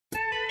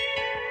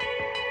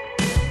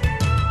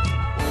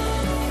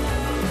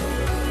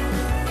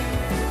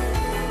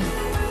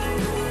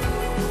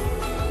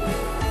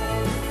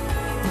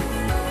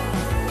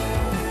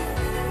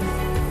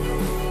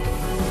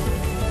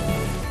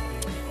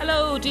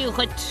díl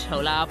chuit.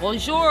 Hola,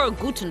 bonjour,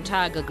 guten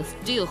tag agus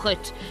díl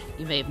chuit.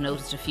 You may have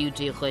noticed a few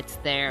díl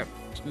chuits there.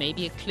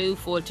 Maybe a clue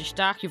for to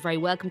stack. You're very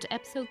welcome to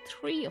episode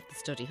 3 of the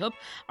Study Hub,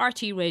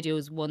 RT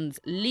Radio's One's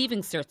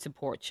Leaving Cert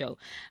support show.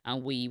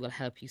 And we will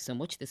help you so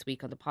much this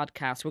week on the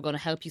podcast. We're going to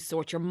help you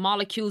sort your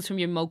molecules from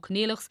your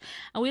Mochneilachs.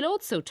 And we'll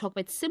also talk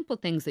about simple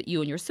things that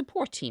you and your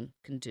support team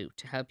can do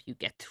to help you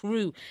get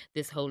through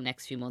this whole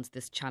next few months,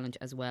 this challenge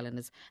as well, and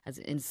as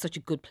in such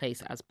a good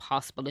place as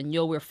possible. And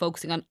we're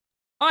focusing on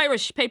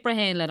Irish paper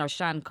Hain, our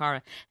Shan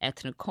Cara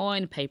Ethna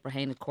Coin. Paper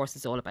Hain, of course,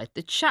 is all about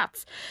the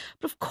chats.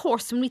 But of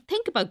course, when we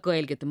think about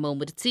Gaeilge at the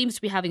moment, it seems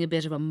to be having a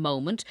bit of a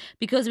moment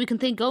because we can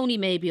think only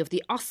maybe of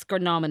the Oscar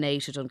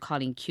nominated on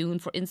Colleen Kuhn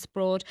for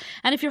Innsbruck.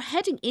 And if you're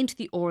heading into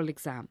the oral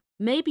exam,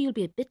 maybe you'll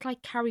be a bit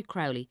like Carrie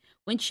Crowley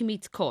when she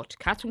meets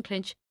Catherine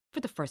Clinch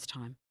for the first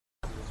time.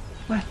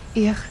 Well,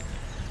 ich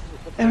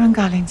an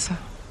galinsa.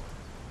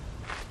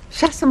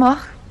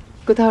 Shasamach,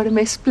 go down to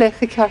my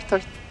spleche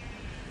cartort.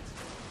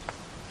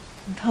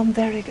 And Tom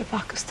Derrig a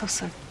bacchus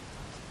tussa.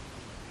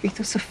 It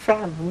was a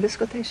fram, let's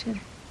go there, Shin.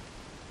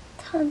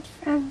 Tom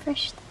Fram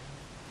Vrist.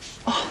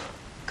 Oh,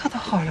 got a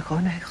harla go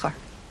na char.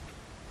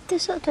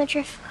 This is the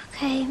drift,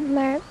 okay,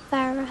 Mar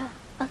Barra,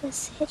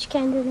 agus hitch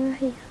candid in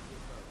here.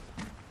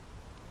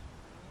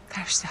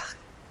 Tarstach,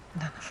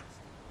 Nanaf.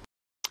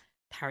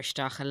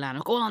 Tarstach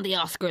Alana. Going on the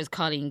Oscars,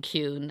 Colleen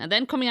Kuhn. And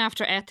then coming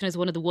after Ethna is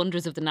one of the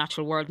wonders of the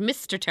natural world,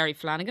 Mr. Terry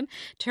Flanagan,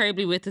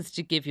 terribly with us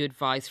to give you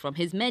advice from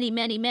his many,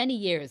 many, many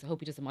years. I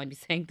hope he doesn't mind me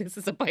saying this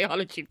as a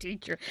biology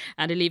teacher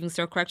and a Leaving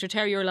Cert corrector.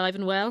 Terry, you're alive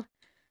and well?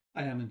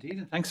 I am indeed,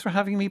 and thanks for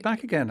having me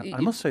back again. I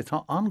must say, it's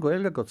on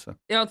Gaeilge Gutsa.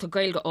 Yeah, it's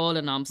Gaeilge all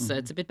in Amsa.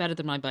 It's a bit better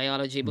than my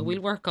biology, but we'll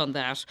work on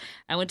that.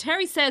 And when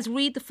Terry says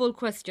read the full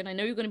question, I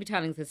know you're going to be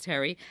telling us this,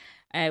 Terry.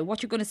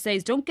 What you're going to say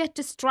is don't get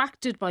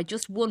distracted by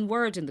just one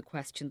word in the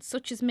question,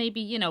 such as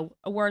maybe,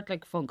 a word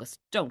like fungus.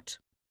 Don't.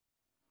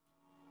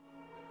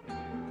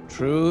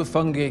 True,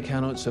 fungi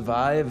cannot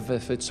survive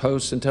if its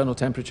host's internal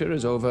temperature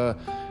is over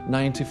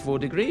 94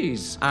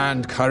 degrees.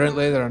 And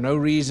currently there are no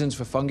reasons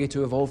for fungi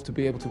to evolve to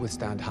be able to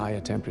withstand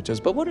higher temperatures.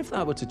 But what if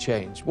that were to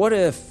change? What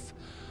if,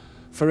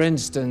 for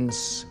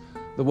instance,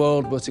 the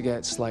world were to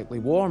get slightly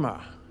warmer?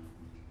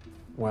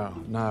 Well,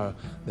 now,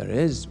 there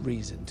is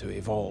reason to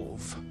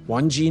evolve.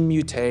 One gene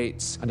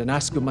mutates, and an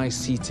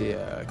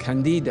Ascomycetia,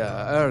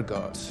 Candida,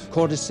 ergot,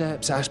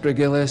 Cordyceps,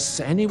 Aspergillus,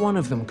 any one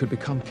of them could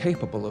become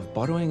capable of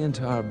burrowing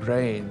into our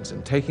brains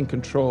and taking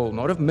control,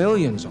 not of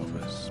millions of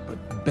us,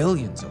 but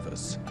billions of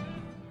us.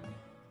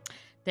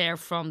 They're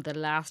from The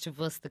Last of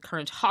Us, the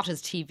current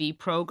hottest TV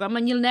programme,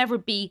 and you'll never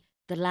be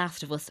The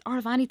Last of Us, or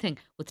of anything,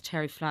 with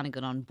Terry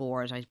Flanagan on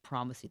board, I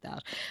promise you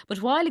that.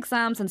 But while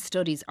exams and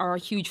studies are a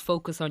huge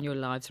focus on your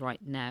lives right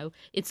now,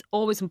 it's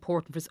always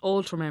important for us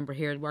all to remember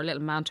here, our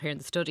little mantra here in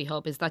the Study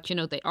Hub, is that,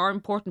 they are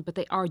important, but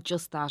they are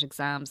just that,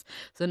 exams.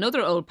 So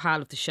another old pal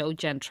of the show,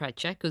 Jen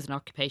Trechek, who's an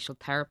occupational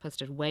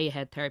therapist at Way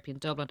Ahead Therapy in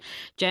Dublin.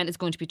 Jen is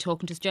going to be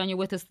talking to us. Jen, you're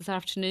with us this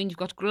afternoon. You've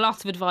got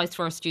lots of advice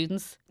for our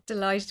students.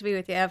 Delighted to be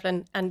with you,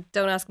 Evelyn, and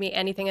don't ask me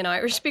anything in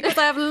Irish because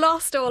I have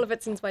lost all of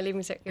it since my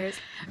Leaving Cert years.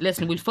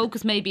 Listen, we'll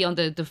focus maybe on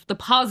the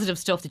positive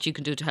stuff that you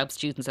can do to help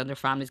students and their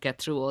families get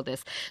through all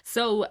this.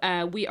 So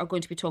we are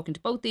going to be talking to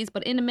both these,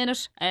 but in a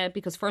minute,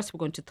 because first we're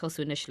going to Tusu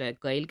Initially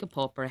Gaeilge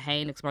Pauper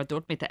Hain, explore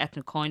Dortmund the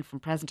Ethna Coin from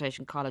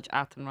Presentation College,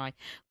 Athenry,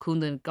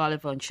 Kundan,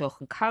 Goliva and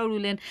Shoch and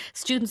Cowrulin.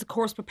 Students, of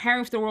course,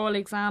 preparing for their oral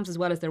exams as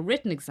well as their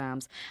written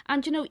exams.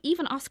 And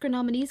even Oscar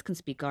nominees can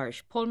speak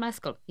Irish. Paul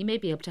Mescal, he may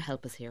be able to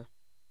help us here.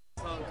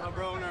 Tá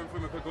Broner an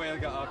fuime go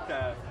Gaeilge ach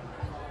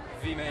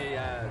bhí mé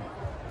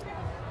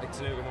ag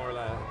tanú go mór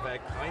le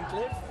bheith caint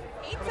liv?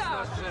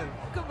 Ita,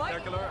 go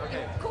maiid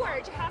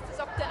cuair de hasas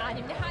up de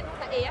anim na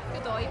hanca go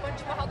dói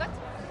bunch mahagat.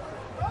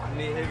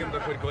 Ní higann do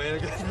chud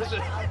Gaeilge.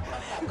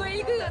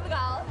 Gaeilge an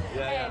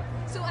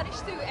gáil. So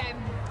anis tú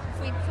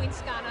faoin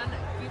scanan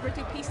bhí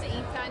tú písa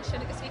intan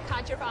sin agus bhí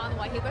caidir bhán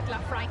waithíogat le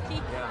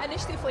Frankie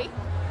anis tú faoi.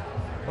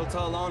 Well,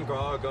 tá lán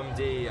grá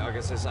gomdí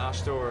agus is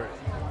astóir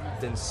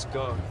den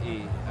sco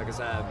I agus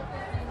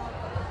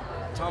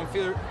Tom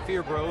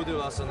fear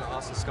broadú as an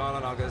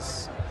scanan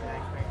agus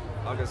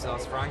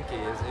as Frankie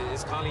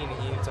is Colleen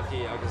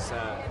iontaí agus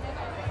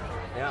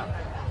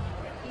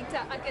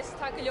Ita agus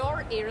tá go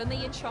leor éireanna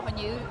íon seo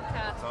aniu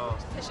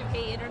tá sin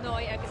féin ar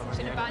nói agus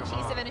sin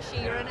banshí sa bhena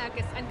síran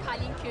agus an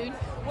Colleen Kuhn.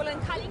 Well, an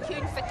Colleen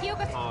Kuhn fici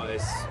agus? Oh,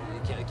 is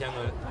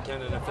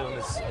ceanna na film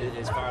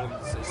is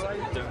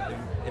Parliament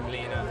im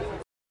Lena.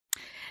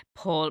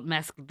 Paul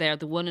Mescal there,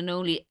 the one and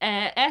only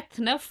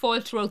Ethna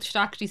Foil Throat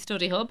Stackley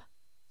Study Hub.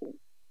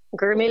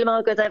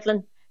 Gurmil good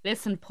Evelyn.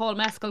 Listen, Paul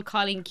Mescal,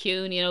 Colleen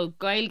Kuhn,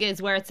 Gaeilge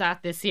is where it's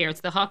at this year.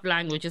 It's the hot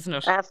language, isn't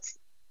it?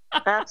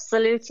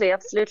 Absolutely.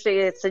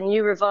 It's a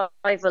new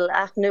revival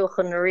at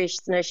Nuchan Rish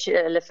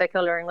Le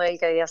Fecal and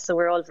Gaeilge. Yes, so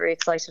we're all very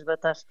excited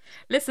about that.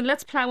 Listen,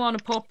 let's plough on a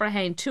Pauper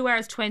Hain. 2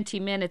 hours 20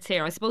 minutes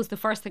here. I suppose the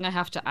first thing I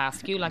have to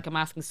ask you, like I'm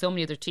asking so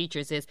many other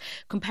teachers, is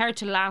compared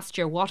to last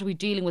year, what are we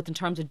dealing with in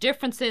terms of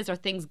differences? Are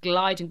things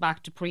gliding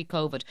back to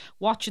pre-COVID?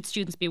 What should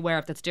students be aware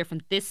of that's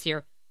different this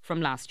year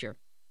from last year?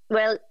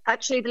 Well,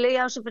 actually, the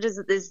layout of it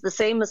is the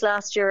same as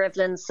last year,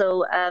 Evelyn.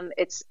 So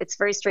it's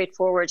very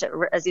straightforward.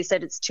 As you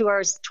said, it's 2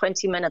 hours,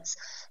 20 minutes,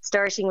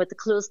 starting with the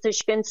closed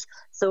Tushkins,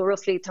 so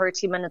roughly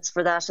 30 minutes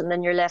for that. And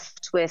then you're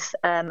left with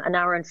an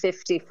hour and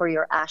 50 for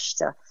your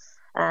Ashta.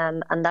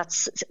 And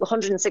that's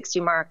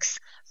 160 marks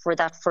for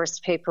that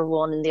first paper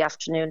one in the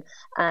afternoon.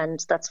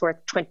 And that's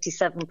worth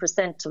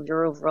 27% of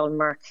your overall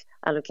mark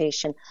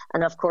allocation.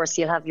 And of course,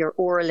 you'll have your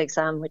oral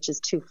exam, which is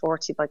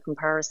 240 by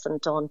comparison,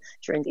 done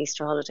during the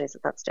Easter holidays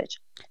at that stage.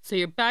 So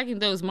you're bagging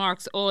those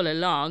marks all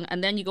along,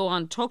 and then you go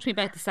on. Talk to me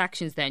about the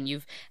sections then.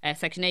 You've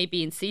section A,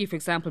 B and C. For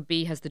example,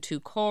 B has the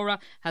 2 Cora,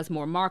 has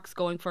more marks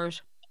going for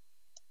it.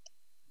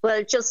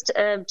 Well, just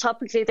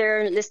topically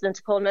there, listening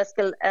to Paul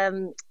Mescal,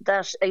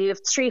 that you have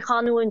 3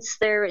 Conwents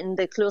there in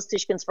the close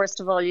Tushkins.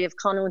 First of all, you have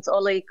Conwents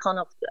Ollie,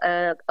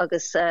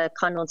 Agus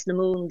Conwents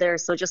Namoon there,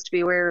 so just to be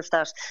aware of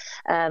that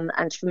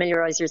and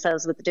familiarise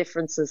yourselves with the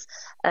differences.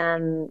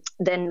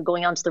 Then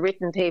going on to the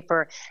written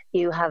paper,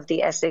 you have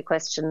the essay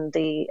question,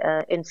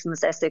 the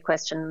infamous essay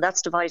question.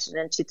 That's divided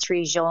into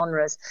 3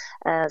 genres.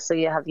 So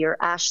you have your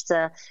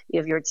Ashta, you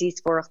have your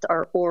Diesvorcht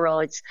or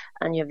Oroids,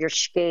 and you have your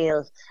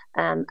Scale.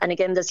 And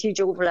again, there's huge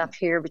overlap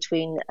here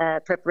between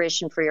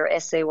preparation for your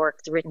essay work,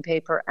 the written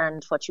paper,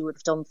 and what you would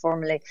have done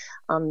formally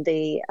on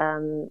the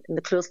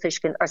close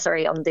Tushkin, or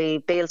sorry, on the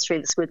Bales Tree,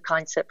 the Squid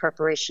concept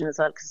preparation as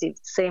well, because you have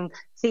the same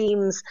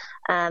themes.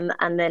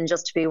 And then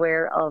just to be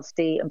aware of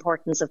the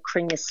importance of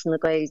Crinus na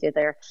Gaeilge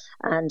there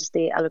and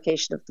the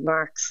allocation of the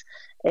marks.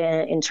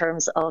 In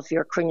terms of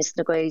your Crinus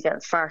na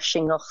Gaeilge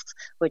Farshingocht,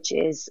 which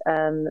is,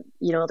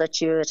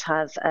 that you would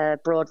have a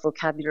broad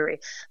vocabulary,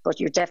 but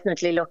you're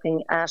definitely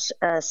looking at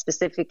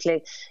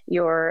specifically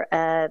your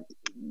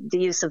the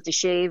use of the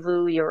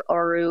Shevu, your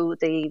Oru,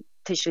 the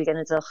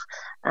Tishilgenadach,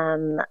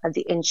 and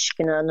the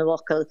Inchkina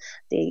Nawakal,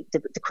 the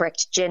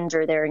correct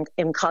gender there.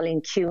 In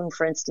Colleen Kuhn,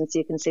 for instance,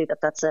 you can see that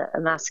that's a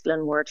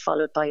masculine word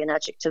followed by an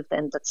adjective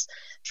then that's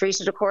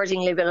treated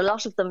accordingly. But a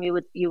lot of them you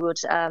would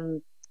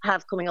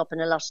have coming up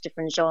in a lot of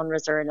different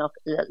genres or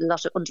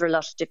under a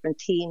lot of different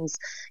themes,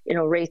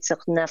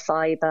 Reitzach na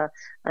Faiba,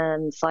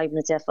 Five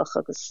na Defach,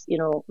 agus,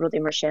 Rudi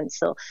Mershen.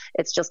 So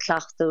it's just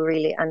clachtu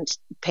really, and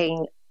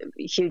paying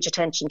huge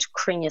attention to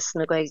Crinus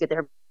na Gaeilge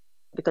there,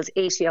 because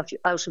 80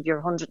 out of your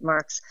 100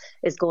 marks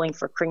is going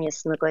for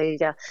Crinus na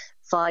Gaeilge,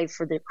 5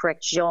 for the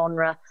correct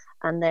genre,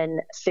 and then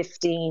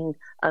 15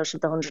 out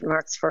of the 100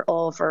 marks for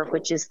over,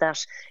 which is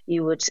that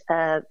you would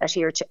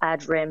adhere to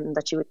ad rem,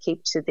 that you would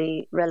keep to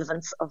the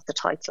relevance of the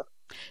title.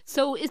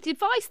 So is the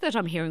advice that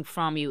I'm hearing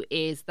from you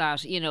is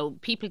that,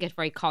 people get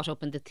very caught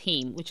up in the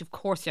theme, which of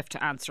course you have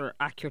to answer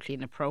accurately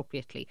and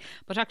appropriately,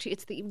 but actually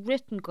it's the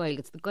written Gaeilge,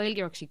 it's the Gaeilge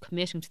you're actually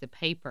committing to the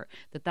paper,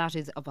 that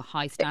is of a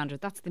high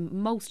standard. That's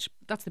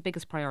the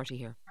biggest priority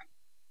here.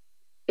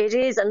 It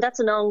is, and that's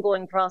an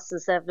ongoing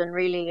process, Evelyn,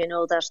 really,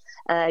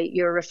 that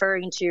you're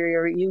referring to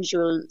your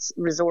usual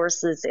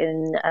resources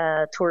in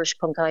Tuirish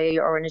Punkaya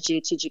or in a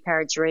GTG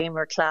cards,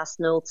 or class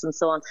notes and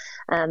so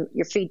on.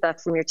 Your feedback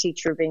from your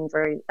teacher being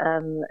very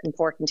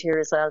important here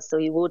as well, so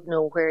you would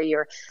know where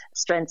your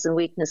strengths and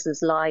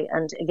weaknesses lie,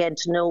 and again,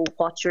 to know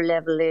what your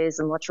level is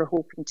and what you're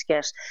hoping to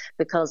get,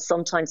 because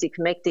sometimes you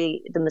can make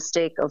the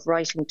mistake of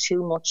writing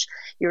too much.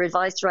 You're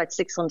advised to write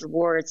 600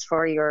 words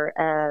for your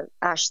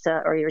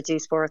Ashta or your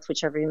Diesvorcht,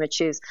 whichever you may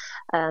choose,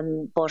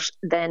 but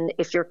then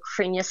if your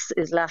Crinus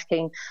is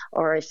lacking,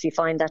 or if you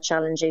find that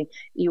challenging,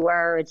 you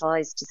are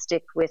advised to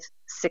stick with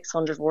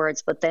 600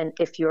 words. But then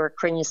if your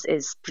Crinus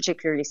is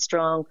particularly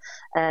strong,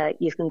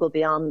 you can go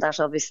beyond that.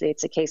 Obviously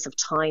it's a case of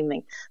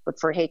timing, but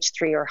for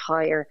H3 or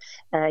higher,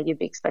 you'd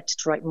be expected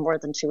to write more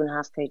than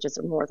 2.5 pages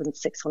or more than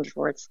 600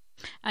 words.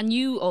 And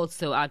you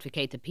also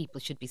advocate that people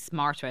should be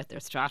smarter at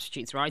their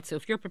strategies, right? So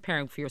if you're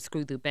preparing for your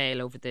Scrúdú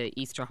Béal over the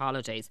Easter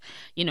holidays,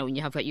 and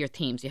you have your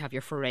themes, you have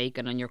your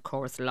Foregan and your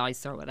Chorus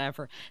Lice or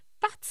whatever,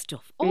 that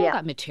stuff, all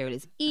that material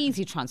is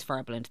easy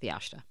transferable into the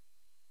Ashta.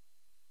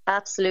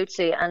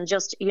 Absolutely, and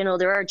just,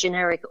 there are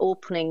generic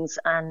openings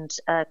and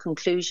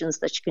conclusions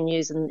that you can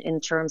use in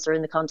terms or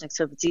in the context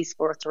of a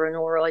Diesvorcht or an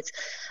Oroids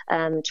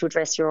to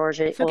address your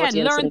audience. So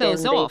again, learn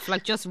those off,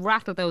 just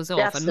rattle those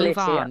off and move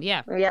on.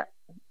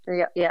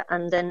 Yeah,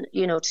 and then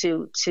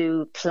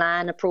to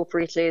plan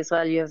appropriately as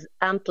well. You have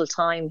ample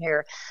time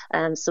here,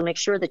 so make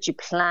sure that you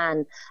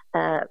plan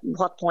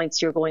what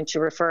points you're going to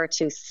refer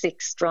to.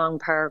 6 strong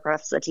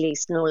paragraphs at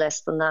least, no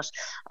less than that,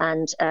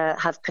 and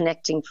have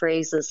connecting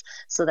phrases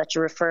so that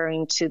you're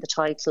referring to the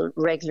title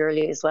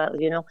regularly as well.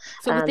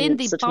 So within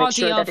the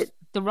body of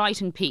the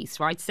writing piece,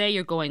 right? Say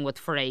you're going with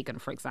Foregan,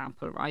 for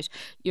example, right?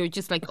 You're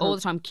just all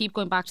the time keep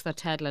going back to that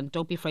title and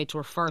don't be afraid to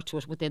refer to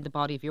it within the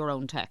body of your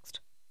own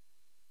text.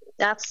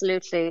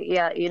 Absolutely,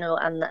 yeah,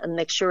 and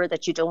make sure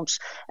that you don't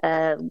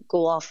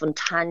go off on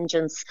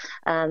tangents,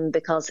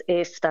 because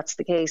if that's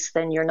the case,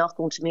 then you're not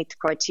going to meet the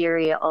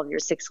criteria of your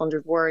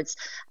 600 words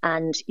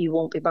and you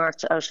won't be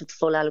marked out of the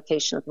full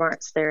allocation of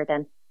marks there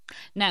then.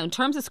 Now, in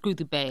terms of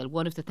Scrúdú Béal,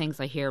 one of the things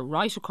I hear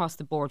right across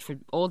the board for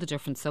all the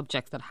different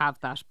subjects that have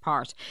that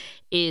part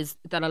is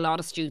that a lot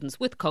of students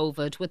with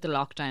COVID, with the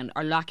lockdown,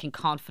 are lacking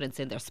confidence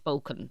in their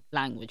spoken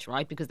language,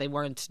 right? Because they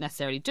weren't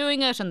necessarily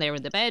doing it and they were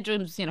in the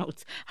bedrooms. You know,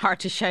 it's hard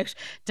to shout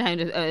down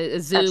a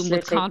Zoom Absolutely.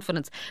 with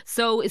confidence.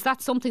 So is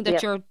that something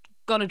that you're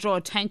going to draw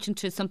attention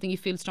to, something you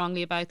feel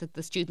strongly about, that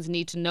the students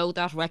need to know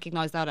that,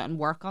 recognise that and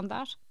work on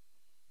that?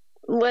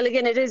 Well,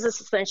 again, it is a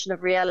suspension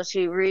of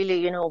reality, really,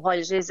 you know, while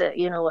it is an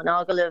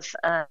Ogilv,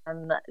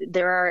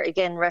 there are,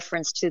 again,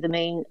 reference to the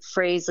main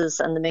phrases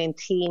and the main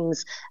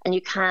themes, and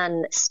you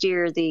can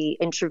steer the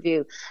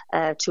interview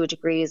to a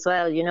degree as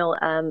well. You know,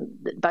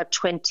 about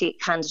 20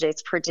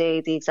 candidates per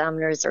day the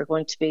examiners are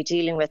going to be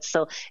dealing with,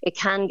 so it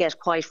can get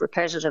quite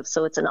repetitive.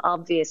 So it's an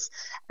obvious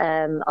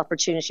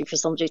opportunity for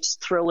somebody to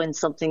throw in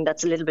something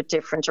that's a little bit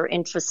different or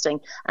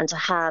interesting, and to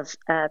have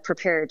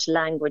prepared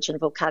language and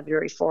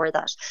vocabulary for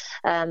that.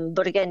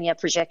 But again,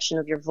 projection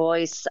of your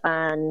voice,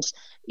 and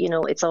you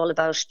know, it's all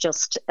about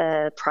just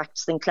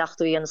practicing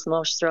clachtúí and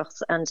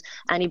smástruchs, and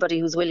anybody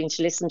who's willing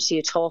to listen to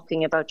you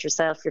talking about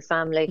yourself, your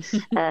family,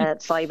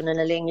 fiban in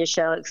a linge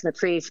shells na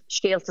príomh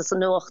scéalta san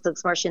nuacht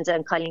agus mar sin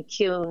den cailín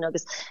ciún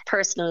agus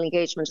personal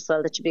engagement as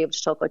well, that you be able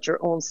to talk about your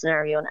own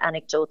scenario and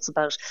anecdotes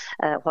about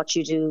what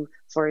you do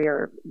for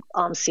your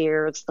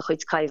amsír the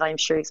chuid caiimh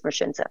series mar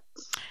sin.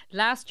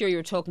 Last year you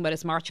were talking about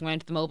us marching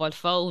around to the mobile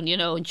phone, you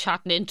know, and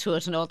chatting into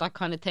it and all that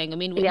kind of thing. I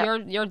mean,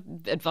 your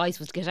advice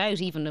was get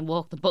out even and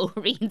walk the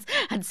bow-arenes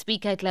and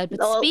speak out loud,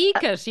 but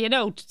speak it, you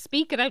know,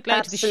 speak it out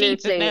loud to the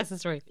sheep if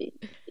necessary.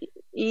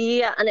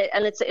 Yeah, and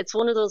it's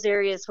one of those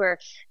areas where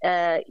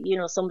you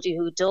know, somebody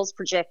who does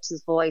project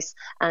his voice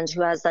and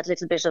who has that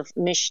little bit of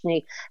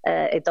mishni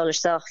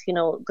you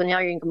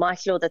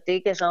know, that they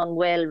get on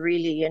well,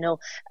 really, you know,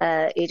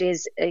 it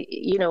is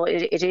you know,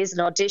 it is an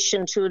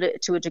audition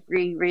to a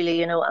degree, really,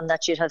 you know, and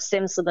that you'd have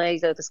an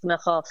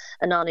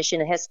anish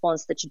in a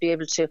response, that you'd be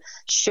able to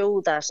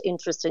show that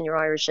interest in your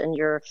Irish and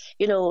your,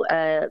 you know,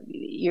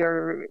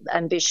 your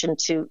ambition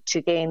to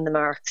gain the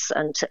marks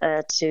and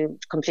to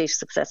complete a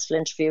successful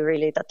interview,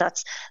 really.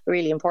 That's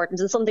really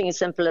important. And something as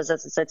simple as I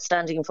said,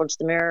 standing in front of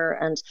the mirror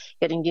and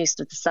getting used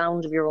to the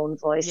sound of your own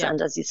voice,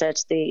 and as you said,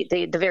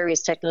 the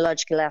various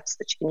technological apps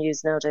that you can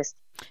use nowadays.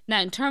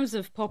 Now, in terms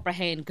of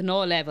Poprahain,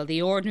 Gná level,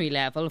 the ordinary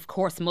level, of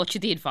course, much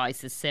of the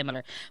advice is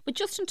similar. But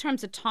just in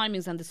terms of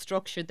timings and the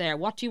structure there,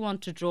 what do you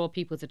want to draw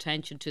people's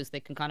attention to so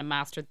they can kind of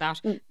master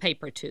that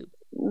paper too?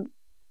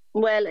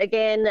 Well,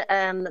 again,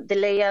 the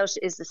layout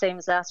is the same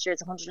as last year.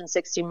 It's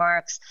 160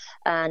 marks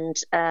and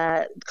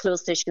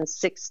close to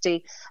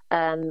 60.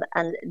 And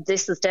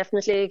this is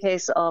definitely a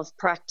case of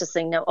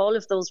practicing. Now, all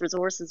of those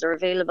resources are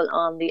available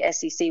on the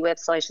SEC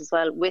website as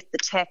well, with the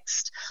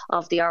text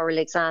of the oral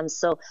exams.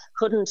 So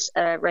couldn't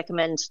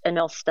recommend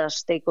enough that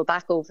they go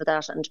back over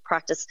that and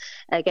practice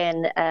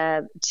again.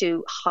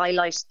 To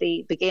highlight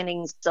the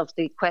beginnings of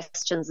the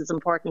questions is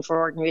important for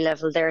ordinary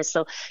level there.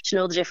 So to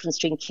know the difference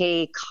between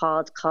K,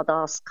 Cod,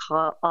 Codas,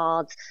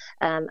 odds,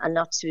 and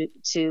not to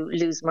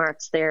lose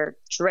marks there,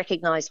 to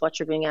recognise what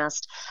you're being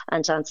asked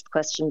and to answer the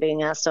question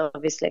being asked,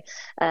 obviously.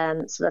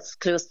 So that's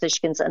close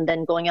Tishkins. And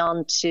then going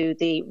on to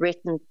the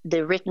written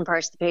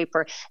part of the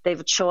paper, they have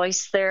a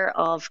choice there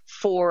of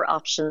 4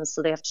 options.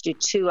 So they have to do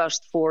 2 out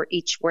of 4,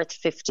 each worth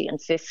 50 and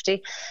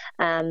 50.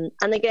 And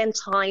again,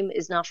 time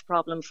is not a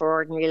problem for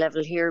ordinary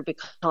level here,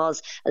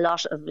 because a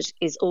lot of it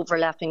is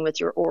overlapping with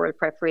your oral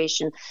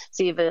preparation.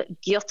 So you have a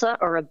gyota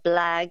or a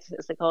blag,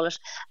 as they call it.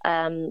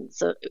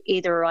 So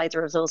either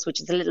of those, which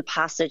is a little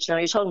passage. Now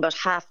you're talking about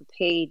half a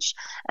page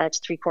to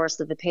 3/4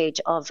 of a page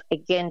of,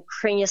 again,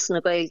 Crinus na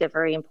Gaeilge,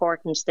 very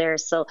important there.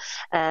 So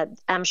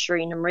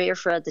Amshri na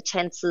Mriarfra, the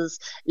tenses,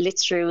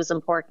 Litru is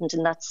important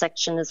in that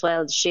section as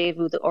well. The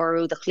Shevu, the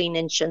Oru, the Clean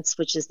Inchants,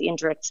 which is the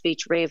indirect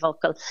speech,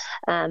 Revocal,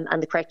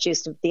 and the correct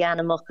use of the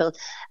Animucal.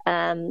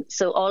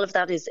 So all of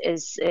that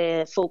is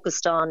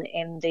focused on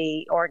in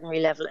the ordinary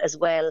level as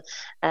well.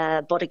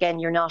 But again,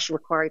 you're not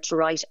required to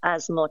write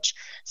as much.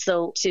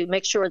 So to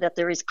make sure that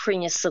there is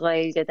Crinus na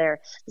Gaeilge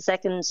there. The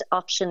second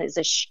option is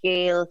a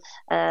scale,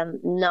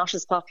 not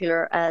as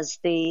popular as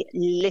the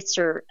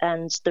litter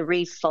and the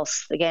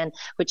refus, again,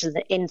 which is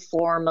an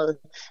informal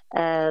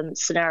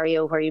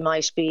scenario where you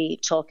might be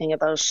talking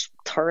about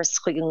Thuras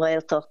Chuigin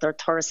Gaeltacht or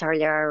Thuras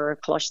Harliar or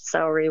Closh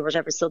Sauri or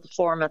whatever. So the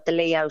format, the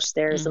layout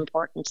there is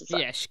important as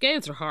well. Yeah,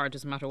 scales are hard,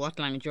 doesn't matter what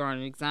language you're on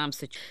an exam.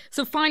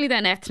 So finally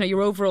then, Eithne,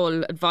 your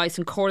overall advice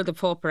on Córa de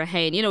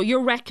Poprahain, you know,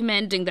 you're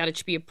recommending that it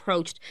should be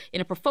approached in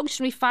a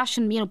perfunctory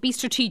fashion, you know, be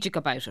strategic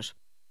about it.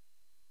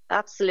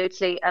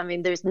 Absolutely. I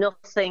mean, there's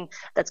nothing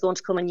that's going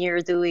to come in year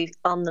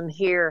on them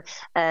here.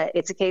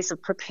 It's a case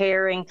of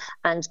preparing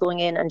and going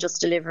in and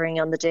just delivering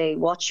on the day.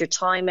 Watch your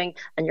timing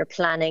and your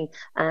planning,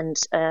 and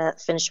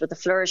finish with a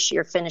flourish.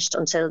 You're finished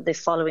until the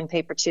following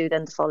paper 2,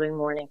 then the following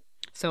morning.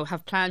 So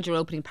have planned your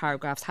opening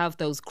paragraphs, have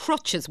those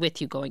crutches with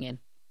you going in.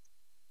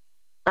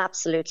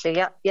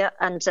 Absolutely, yeah.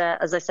 And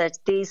as I said,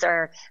 these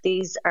are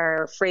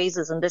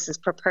phrases, and this is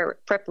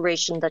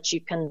preparation that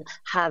you can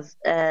have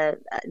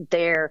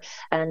there,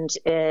 and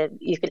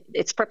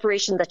it's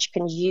preparation that you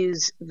can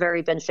use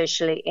very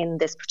beneficially in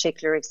this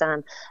particular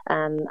exam,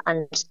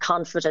 and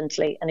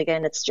confidently. And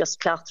again, it's just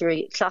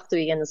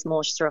clachthuí in as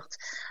móstrucht,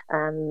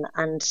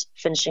 and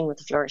finishing with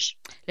a flourish.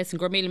 Listen,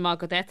 Gormila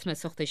Magad Ethna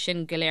Suchta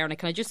Shin Galerna.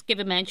 Can I just give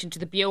a mention to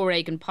the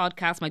Bioregan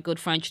podcast, my good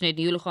friend Sinead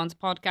Ulachan's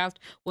podcast?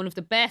 One of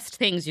the best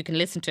things you can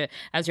listen to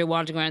as you're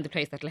wandering around the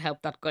place that'll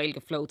help that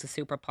Gaeilge flow. It's a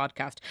super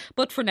podcast.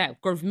 But for now,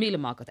 Gormila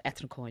Magad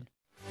Ethna Coin.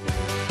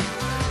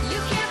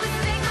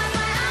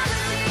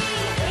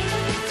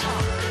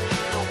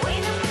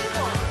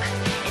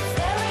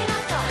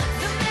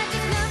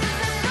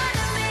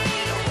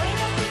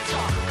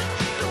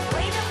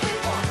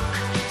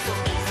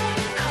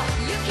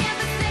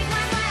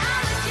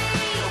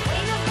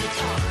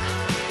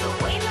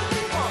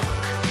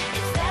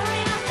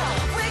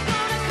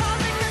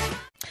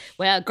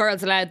 Well,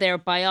 Girls Aloud there,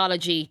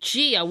 biology.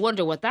 Gee, I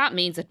wonder what that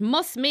means. It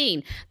must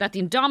mean that the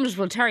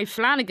indomitable Terry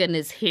Flanagan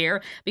is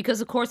here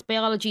because, of course,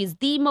 biology is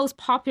the most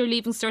popular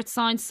Leaving Cert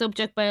science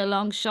subject by a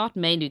long shot,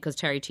 mainly because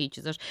Terry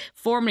teaches it.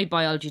 Formerly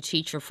biology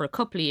teacher for a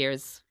couple of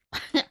years.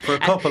 For a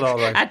couple, all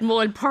right. At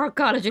Moyle Park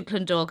College in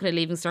Clondalkin, a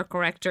Leaving Cert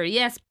corrector.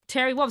 Yes,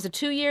 Terry, what was it,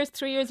 2 years,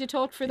 3 years you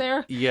taught for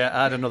there? Yeah,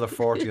 add another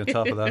 40 on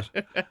top of that.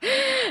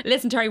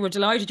 Listen, Terry, we're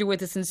delighted you're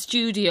with us in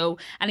studio.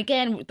 And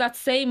again, that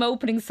same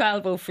opening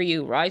salvo for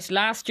you, right?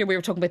 Last year we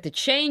were talking about the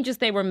changes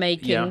they were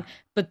making,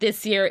 but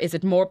this year, is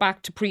it more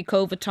back to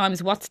pre-COVID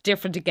times? What's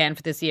different again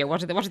for this year?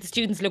 What are the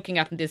students looking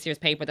at in this year's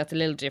paper that's a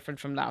little different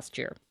from last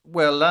year?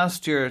 Well,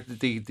 last year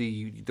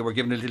they were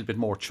given a little bit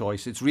more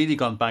choice. It's really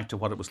gone back to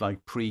what it was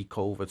like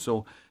pre-COVID.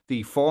 So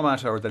the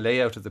format or the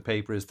layout of the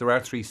paper is there are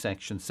 3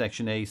 sections: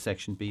 Section A,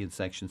 Section B and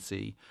Section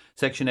C.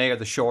 Section A are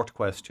the short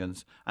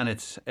questions, and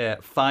it's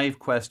 5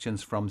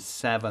 questions from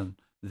 7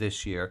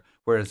 this year,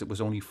 whereas it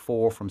was only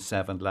 4 from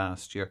 7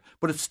 last year.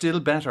 But it's still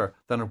better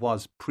than it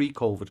was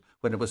pre-COVID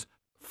when it was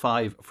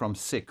 5 from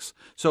 6.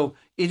 So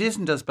it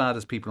isn't as bad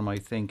as people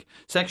might think.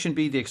 Section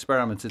B, the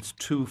experiments, it's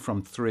 2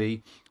 from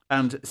 3.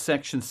 And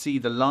Section C,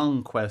 the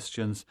long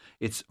questions,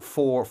 it's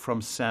 4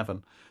 from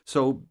 7.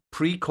 So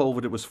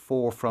pre-COVID, it was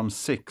 4 from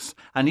 6.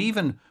 And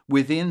even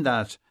within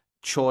that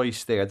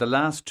choice there, the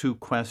last 2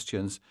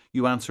 questions,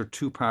 you answer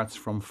 2 parts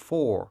from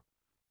 4.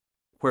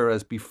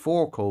 Whereas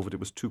before COVID, it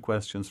was 2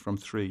 questions from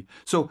 3.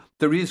 So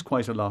there is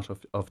quite a lot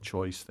of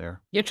choice there.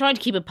 You're trying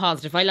to keep it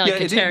positive. I like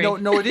it, Terry.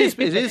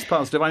 It is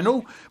positive. I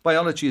know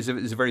biology is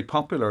a very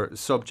popular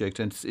subject,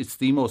 and it's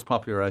the most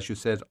popular, as you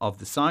said, of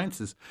the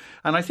sciences.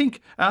 And I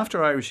think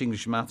after Irish,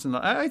 English, Maths, and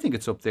I think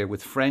it's up there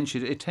with French.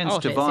 It tends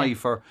to vie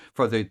for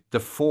the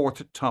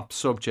 4th top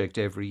subject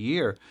every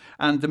year.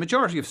 And the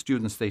majority of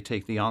students, they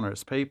take the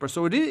honours paper.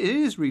 So it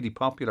is really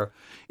popular.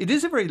 It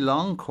is a very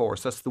long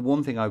course. That's the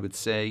one thing I would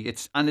say.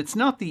 It's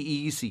not the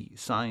easy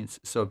science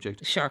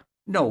subject. Sure.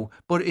 No,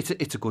 but it's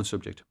a good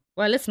subject.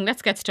 Well, listen,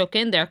 let's get stuck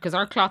in there because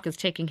our clock is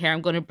ticking here.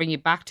 I'm going to bring you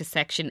back to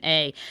Section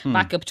A,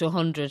 back up to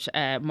 100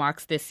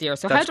 marks this year.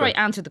 So how do I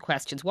answer the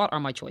questions? What are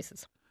my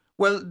choices?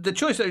 Well, the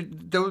choice,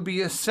 there will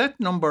be a set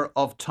number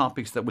of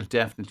topics that will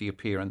definitely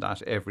appear in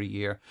that every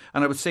year.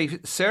 And I would say,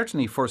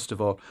 certainly, first of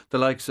all, the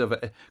likes of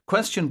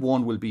question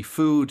 1 will be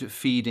food,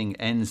 feeding,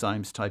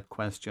 enzymes type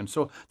question.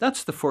 So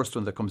that's the first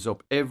one that comes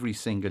up every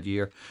single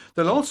year.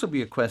 There'll also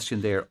be a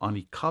question there on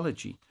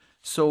ecology.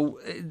 So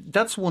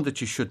that's one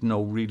that you should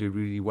know really,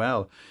 really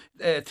well.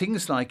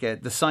 Things like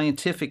the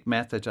scientific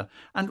method.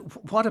 And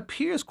what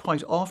appears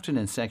quite often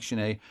in Section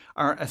A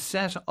are a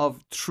set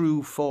of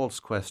true-false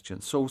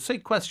questions. So say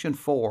question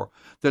 4,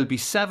 there'll be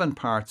 7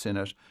 parts in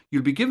it.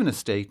 You'll be given a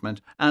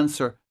statement,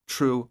 answer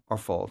true or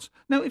false.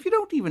 Now, if you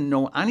don't even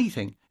know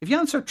anything, if you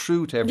answer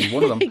true to every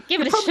one of them,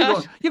 Give it a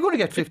shot. You're going to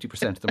get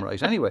 50% of them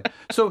right anyway.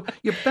 So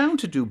you're bound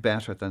to do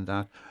better than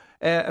that.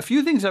 A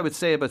few things I would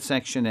say about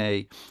Section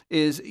A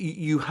is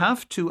you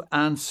have to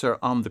answer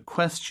on the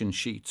question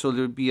sheet. So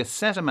there'll be a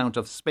set amount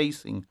of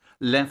spacing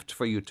left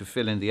for you to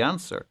fill in the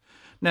answer.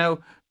 Now,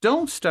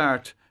 don't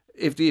start,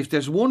 if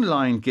there's one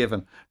line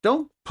given,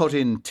 don't put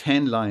in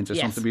 10 lines or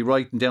something. Be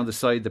writing down the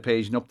side of the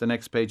page and up the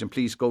next page and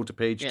please go to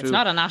page 2. It's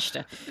not an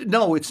ashta.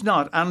 No, it's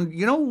not. And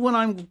you know, when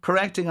I'm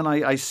correcting and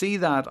I see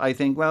that, I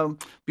think, well,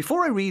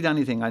 before I read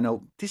anything, I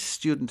know this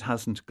student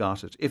hasn't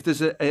got it. If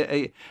there's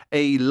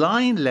a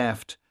line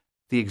left,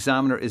 the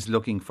examiner is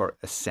looking for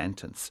a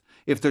sentence.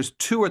 If there's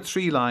 2 or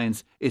 3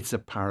 lines, it's a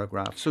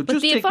paragraph. So but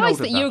just the take note of advice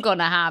that you're going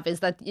to have is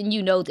that, and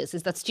you know this,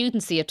 is that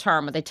students see a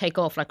term and they take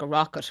off like a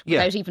rocket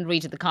without even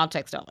reading the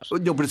context of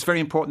it. No, but it's very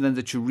important then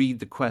that you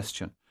read the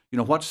question. You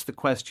know, what does the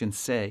question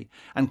say?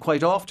 And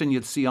quite often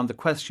you'll see on the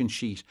question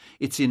sheet,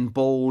 it's in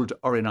bold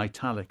or in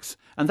italics.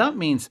 And that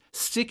means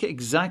stick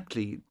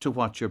exactly to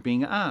what you're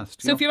being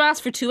asked. So if you're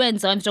asked for 2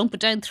 enzymes, don't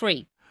put down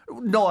 3.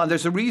 No, and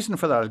there's a reason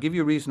for that. I'll give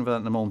you a reason for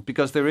that in a moment,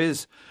 because there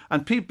is,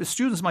 and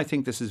students might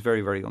think this is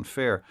very, very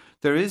unfair.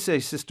 There is a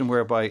system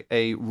whereby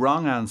a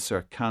wrong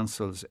answer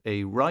cancels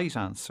a right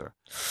answer.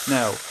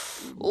 Now,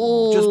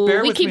 just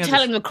bear we with keep me on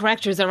telling this. the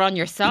correctors are on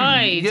your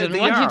side Yeah, and they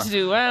want you are. to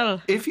do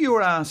well. If you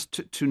were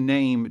asked to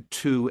name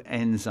 2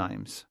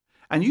 enzymes,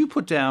 and you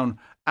put down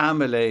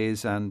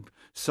amylase and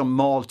some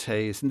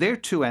maltase, and they're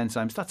 2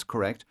 enzymes, that's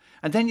correct.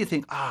 And then you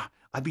think,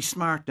 I'll be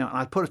smart now, and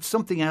I'll put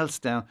something else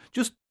down,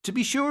 just to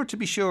be sure.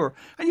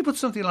 And you put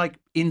something like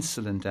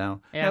insulin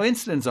down. Yeah. Now,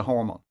 insulin's a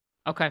hormone.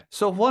 Okay.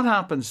 So what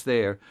happens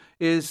there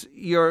is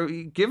you're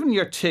given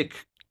your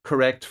tick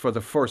correct for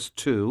the first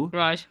 2.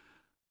 Right.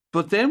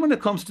 But then when it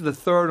comes to the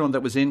third one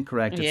that was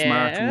incorrect, it's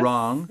marked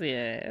wrong.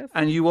 Yes.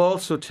 And you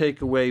also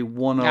take away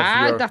one of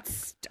your...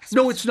 That's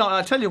No, it's not.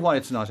 I'll tell you why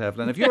it's not,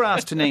 Evelyn. If you're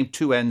asked to name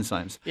 2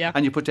 enzymes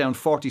and you put down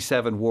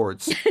 47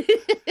 words,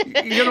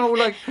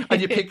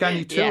 and you pick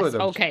any 2 of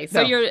them. Okay,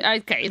 so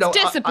it's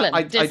discipline.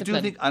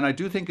 I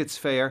do think it's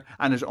fair,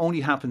 and it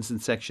only happens in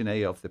section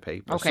A of the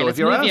paper. Okay, so let's if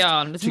you're move asked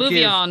on. Let's to move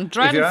give- on. If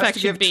Dreaded you're asked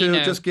section to give B 2,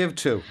 now. just give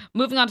 2.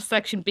 Moving on to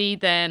section B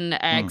then,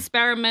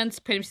 experiments,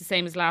 pretty much the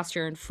same as last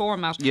year in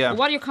format. Yeah. But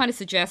what are your kind of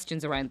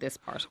suggestions around this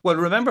part? Well,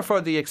 remember,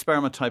 for the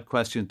experiment type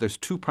question, there's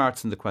 2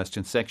 parts in the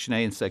question, section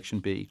A and section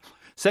B.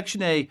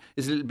 Section A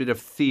is a little bit of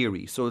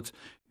theory, so it's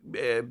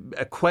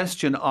a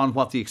question on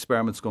what the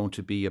experiment's going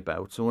to be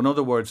about. So in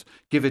other words,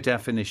 give a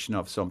definition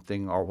of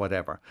something or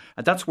whatever.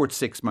 And that's worth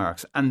 6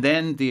 marks. And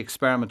then the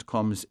experiment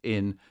comes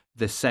in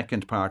the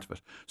second part of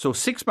it. So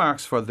 6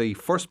 marks for the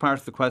first part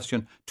of the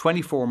question,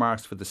 24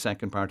 marks for the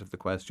second part of the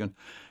question.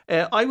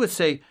 I would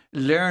say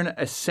learn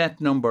a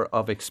set number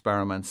of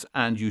experiments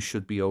and you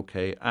should be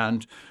okay.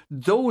 And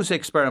those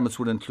experiments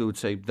would include,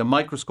 say, the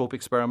microscope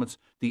experiments,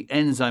 the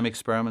enzyme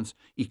experiments,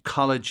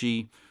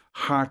 ecology,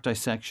 heart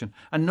dissection.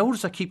 And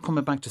notice I keep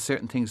coming back to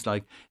certain things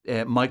like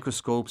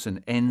microscopes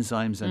and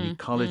enzymes and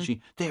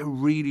ecology. They're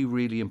really,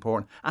 really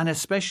important. And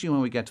especially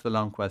when we get to the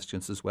long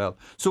questions as well.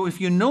 So if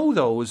you know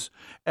those,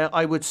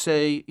 I would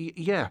say,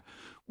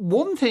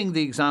 one thing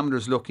the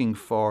examiner's looking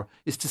for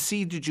is to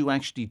see, did you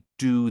actually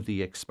do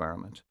the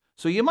experiment?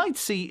 So you might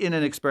see in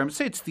an experiment,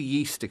 say it's the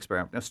yeast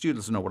experiment. Now,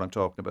 students know what I'm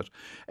talking about.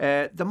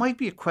 There might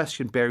be a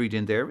question buried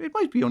in there. It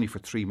might be only for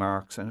 3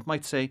 marks. And it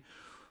might say,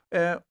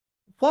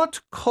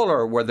 what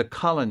colour were the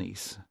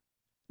colonies?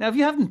 Now, if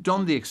you haven't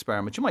done the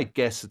experiment, you might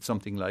guess it's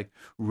something like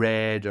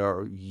red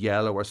or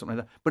yellow or something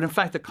like that. But in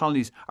fact, the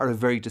colonies are a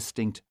very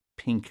distinct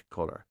pink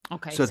colour.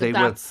 Okay, so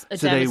that's a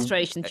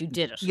demonstration that you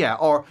did it. Yeah,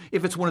 or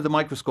if it's one of the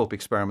microscope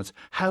experiments,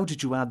 how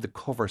did you add the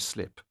cover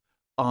slip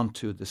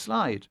onto the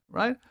slide,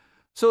 right?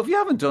 So if you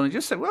haven't done it,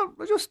 just say, well,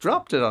 I just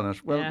dropped it on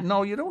it. Well,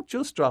 no, you don't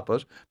just drop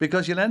it,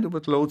 because you'll end up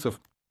with loads of,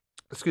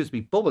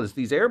 bubbles,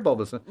 these air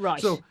bubbles.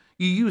 Right. So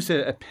you use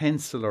a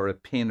pencil or a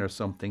pin or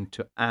something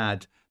to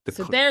add the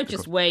So they're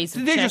just ways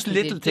of They're just checking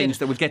little you did things it.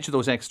 that will get you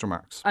those extra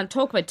marks. And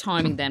talk about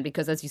timing then,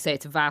 because as you say,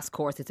 it's a vast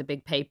course, it's a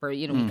big paper,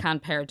 you can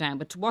pare down.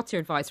 But what's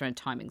your advice around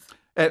timings?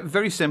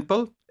 Very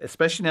simple,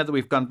 especially now that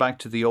we've gone back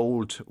to the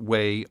old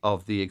way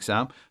of the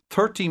exam.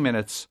 30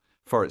 minutes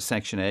for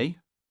section A,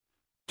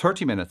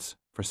 30 minutes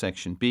for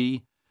section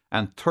B,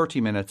 and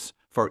 30 minutes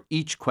for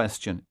each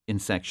question in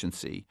section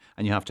C.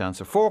 And you have to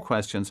answer 4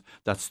 questions.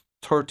 That's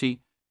 30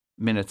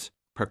 minutes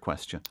per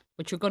question.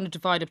 But you're going to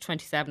divide up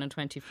 27 and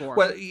 24.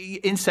 Well,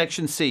 in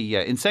section C, yeah.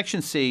 In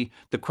section C,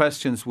 the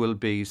questions will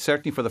be,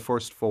 certainly for the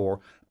first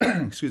 4,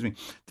 excuse me,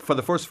 for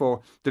the first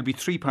 4, there'll be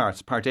 3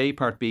 parts, part A,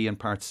 part B and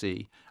part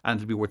C. And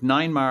it'll be worth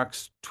 9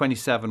 marks,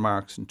 27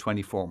 marks and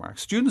 24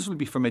 marks. Students will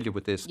be familiar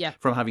with this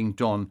from having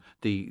done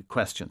the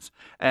questions.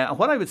 And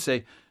what I would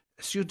say,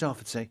 a student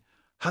often say,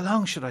 how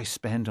long should I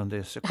spend on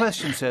this? The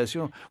question says,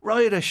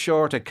 write a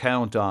short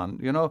account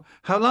on,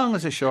 how long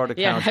is a short account?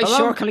 Yeah, how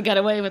short can I get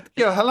away with?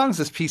 How long is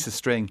this piece of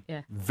string?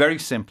 Yeah. Very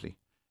simply,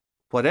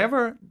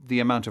 whatever the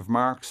amount of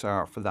marks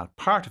are for that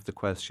part of the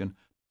question,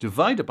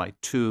 divide it by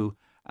 2,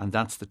 and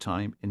that's the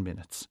time in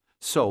minutes.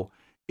 So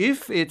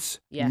if it's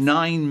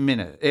 9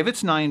 minutes, if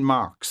it's 9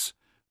 marks,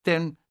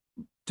 then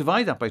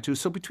divide that by 2.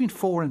 So between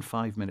 4 and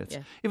 5 minutes.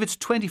 Yeah. If it's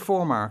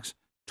 24 marks,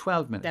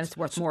 12 minutes. Then it's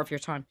worth more of your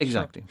time.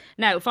 Exactly. Sure.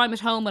 Now, if I'm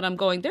at home and I'm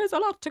going, there's a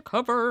lot to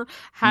cover,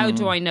 how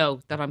do I know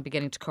that I'm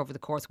beginning to cover the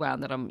course well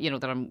and that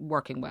I'm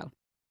working well?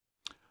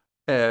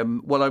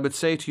 Well, I would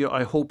say to you,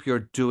 I hope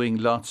you're doing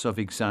lots of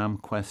exam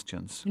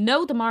questions.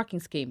 Know the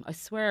marking scheme. I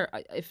swear,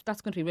 if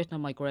that's going to be written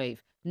on my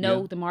grave,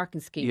 know the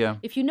marking scheme. Yeah.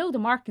 If you know the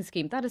marking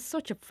scheme, that is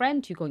such a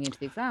friend to you going into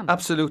the exam.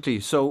 Absolutely.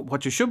 So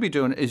what you should be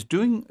doing is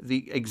doing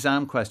the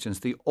exam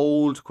questions, the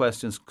old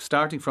questions,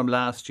 starting from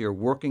last year,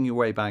 working your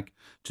way back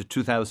to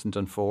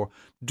 2004.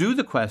 Do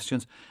the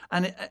questions.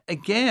 And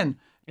again...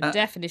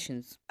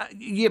 definitions.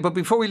 But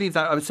before we leave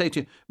that, I would say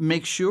to you,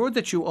 make sure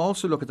that you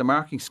also look at the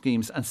marking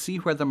schemes and see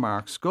where the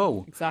marks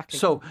go. Exactly.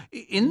 So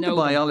in the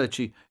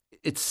biology,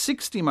 it's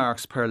 60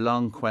 marks per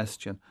long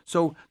question.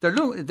 So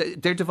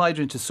they're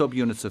divided into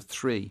subunits of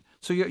 3.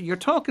 So you're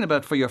talking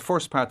about, for your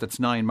first part, that's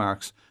 9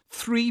 marks.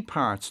 3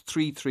 parts,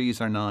 3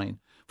 3s are 9.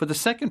 For the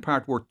second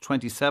part, worth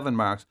 27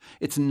 marks.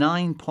 It's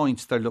 9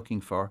 points they're looking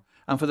for.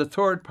 And for the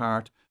third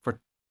part, for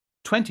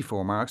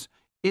 24 marks,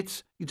 you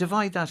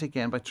divide that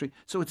again by 3.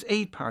 So it's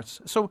 8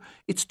 parts. So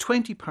it's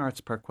 20 parts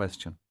per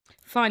question.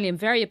 Finally, I'm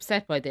very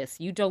upset by this.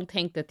 You don't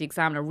think that the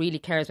examiner really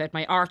cares about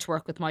my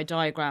artwork with my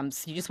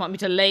diagrams. You just want me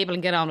to label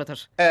and get on with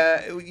it.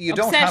 You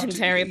don't have to.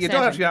 Terry, you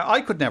don't have to.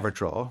 I could never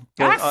draw.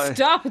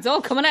 Stop! It's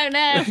all coming out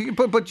now.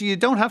 but you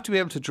don't have to be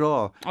able to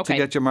draw to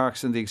get your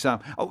marks in the exam.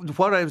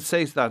 What I would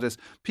say to that is,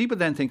 people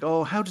then think,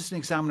 oh, how does an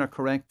examiner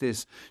correct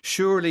this?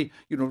 Surely,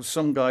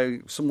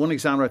 one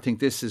examiner think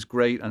this is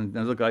great, and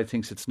another guy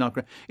thinks it's not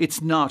great.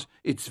 It's not.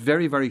 It's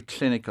very, very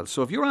clinical.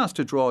 So if you're asked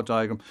to draw a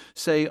diagram,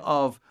 say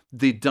of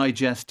the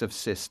digestive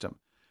system,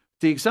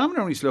 the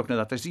examiner is looking at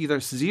that. There's either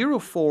 0,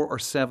 4 or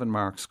 7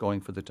 marks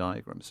going for the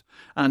diagrams.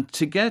 And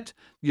to get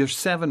your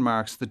 7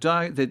 marks,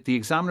 the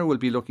examiner will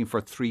be looking for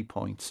 3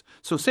 points.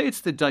 So say it's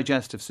the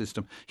digestive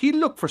system. He'll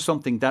look for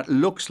something that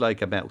looks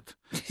like a mouth.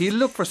 He'll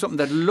look for something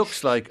that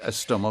looks like a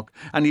stomach.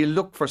 And he'll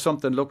look for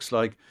something that looks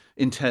like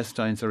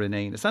intestines or an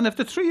anus. And if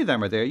the 3 of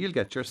them are there, you'll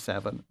get your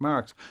 7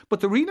 marks. But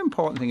the really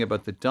important thing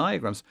about the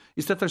diagrams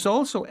is that there's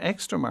also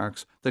extra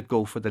marks that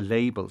go for the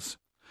labels.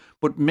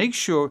 But make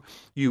sure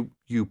you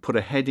put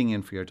a heading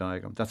in for your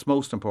diagram. That's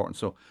most important.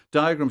 So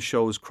diagram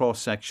shows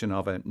cross-section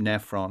of a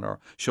nephron or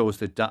shows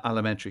the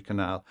alimentary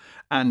canal.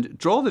 And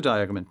draw the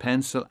diagram in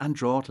pencil and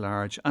draw it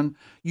large. And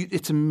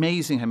it's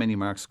amazing how many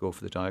marks go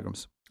for the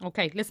diagrams.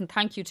 Okay, listen,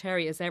 thank you,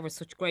 Terry, as ever,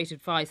 such great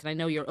advice. And I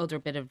know your other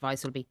bit of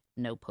advice will be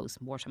no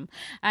post-mortem.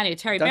 Anyway,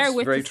 Terry, bear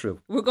with us. That's very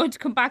true. We're going to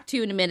come back to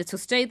you in a minute, so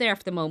stay there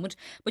for the moment.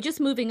 But just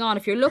moving on,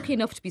 if you're lucky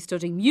enough to be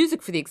studying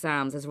music for the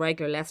exams, as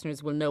regular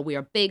listeners will know, we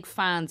are big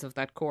fans of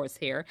that course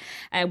here.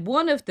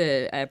 One of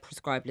the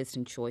prescribed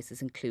listening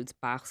choices includes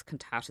Bach's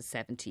Cantata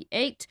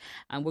 78,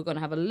 and we're going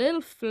to have a little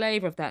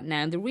flavour of that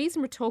now. And the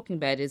reason we're talking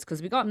about it is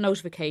because we got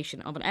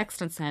notification of an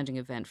excellent sounding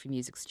event for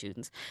music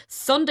students.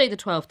 Sunday the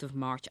 12th of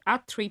March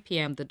at 3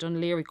 p.m, the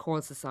Dún Laoghaire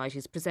Choral Society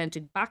is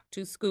presenting Back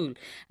to School,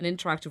 an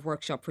interactive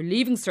workshop for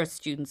Leaving Cert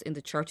students in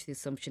the Church of the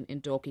Assumption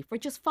in Dalkey for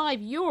just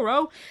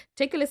 €5.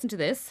 Take a listen to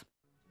this.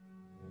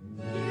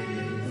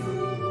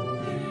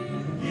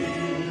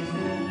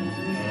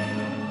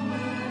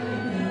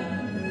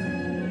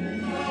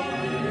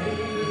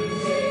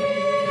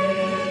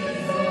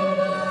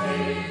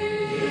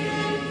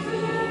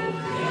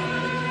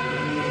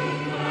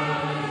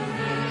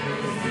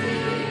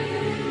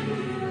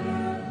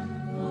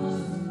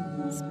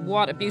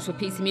 What a beautiful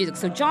piece of music.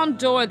 So John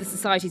Doyle, the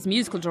Society's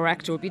musical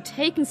director, will be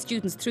taking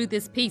students through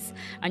this piece,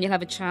 and you'll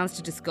have a chance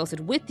to discuss it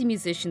with the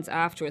musicians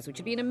afterwards, which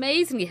would be an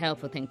amazingly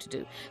helpful thing to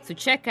do. So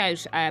check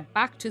out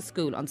Back to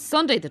School on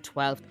Sunday the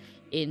 12th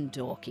in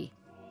Dalkey.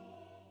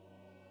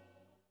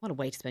 What a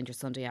way to spend your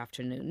Sunday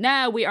afternoon.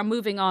 Now we are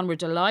moving on. We're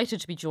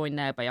delighted to be joined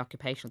now by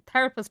occupational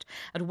therapist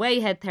at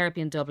Wayhead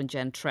Therapy in Dublin,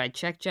 Jen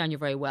Treadcheck. Jen, you're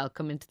very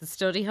welcome into the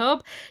Study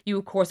Hub. You,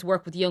 of course,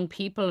 work with young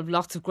people, have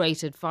lots of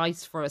great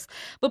advice for us.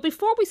 But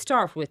before we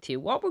start with you,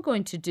 what we're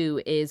going to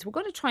do is we're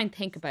going to try and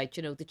think about,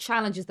 the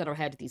challenges that are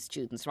ahead of these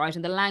students, right?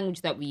 And the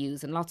language that we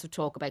use, and lots of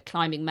talk about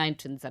climbing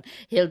mountains and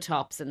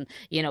hilltops and,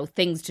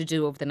 things to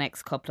do over the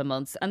next couple of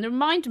months. And it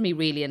reminded me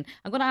really, and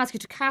I'm going to ask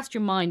you to cast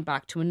your mind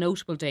back to a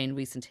notable day in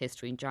recent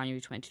history in January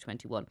 2021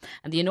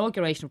 and the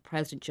inauguration of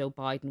President Joe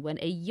Biden, when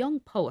a young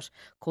poet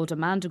called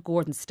Amanda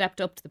Gordon stepped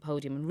up to the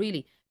podium and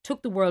really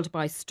took the world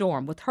by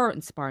storm with her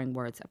inspiring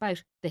words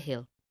about the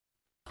hill.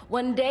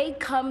 When day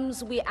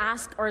comes, we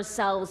ask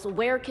ourselves,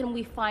 where can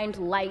we find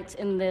light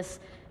in this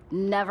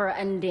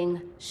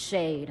never-ending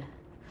shade?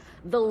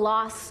 The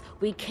loss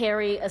we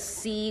carry, a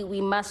sea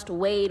we must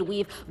wade.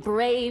 We've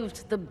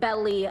braved the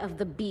belly of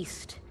the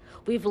beast.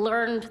 We've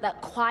learned that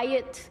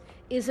quiet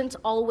isn't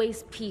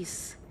always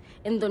peace.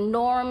 In the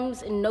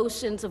norms and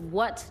notions of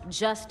what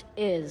just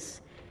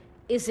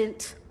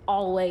isn't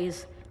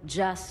always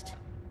just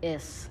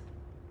is.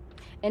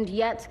 And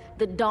yet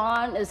the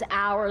dawn is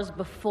hours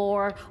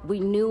before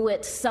we knew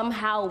it.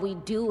 Somehow we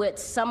do it.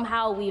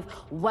 Somehow we've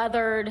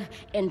weathered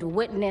and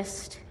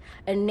witnessed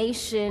a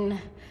nation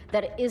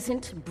that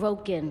isn't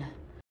broken.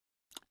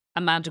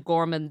 Amanda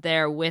Gorman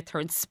there with her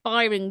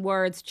inspiring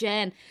words.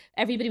 Jen,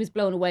 everybody was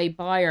blown away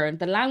by her, and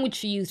the language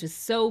she used is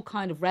so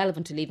kind of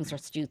relevant to Leaving Cert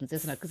students,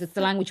 isn't it? Because it's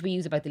the language we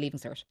use about the Leaving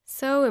Cert.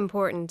 So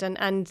important,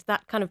 and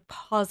that kind of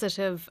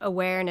positive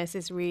awareness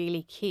is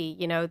really key.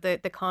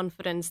 The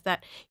confidence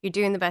that you're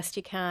doing the best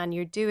you can,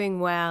 you're doing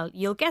well,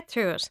 you'll get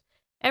through it.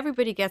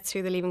 Everybody gets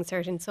through the Leaving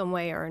Cert in some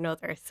way or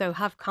another. So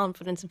have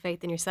confidence and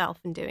faith in yourself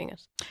in doing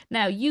it.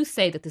 Now, you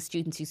say that the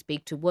students you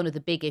speak to, one of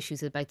the big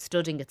issues is about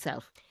studying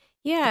itself.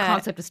 Yeah. The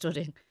concept of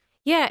studying.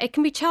 Yeah, it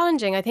can be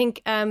challenging. I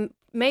think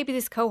maybe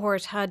this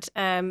cohort had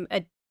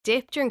a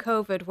dip during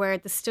COVID where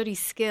the study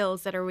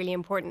skills that are really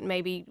important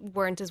maybe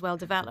weren't as well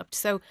developed.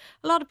 So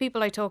a lot of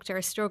people I talk to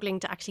are struggling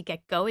to actually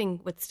get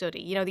going with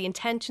study. The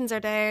intentions are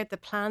there, the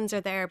plans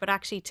are there, but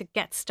actually to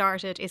get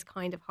started is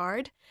kind of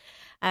hard.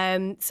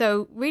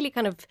 So really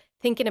kind of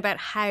thinking about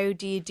how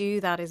do you do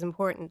that is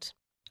important.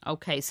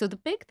 Okay, so the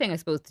big thing I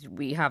suppose that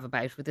we have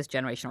about with this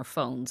generation are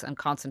phones and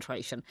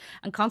concentration.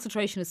 And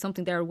concentration is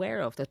something they're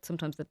aware of that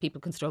sometimes that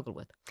people can struggle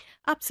with.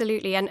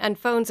 Absolutely. And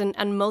phones and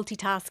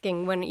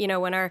multitasking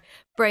when our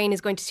brain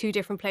is going to two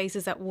different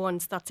places at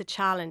once, that's a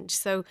challenge.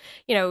 So,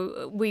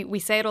 we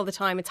say it all the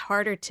time, it's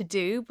harder to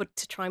do, but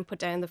to try and put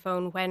down the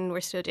phone when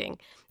we're studying.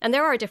 And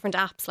there are different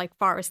apps like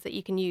Forest that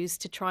you can use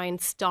to try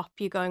and stop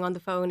you going on the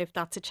phone if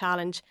that's a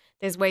challenge.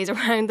 There's ways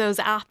around those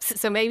apps.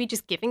 So maybe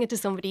just giving it to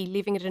somebody,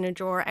 leaving it in a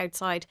drawer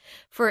outside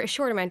for a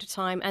short amount of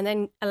time, and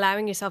then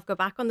allowing yourself go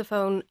back on the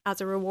phone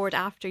as a reward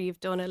after you've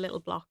done a little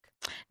block.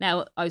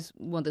 Now, I was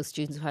one of those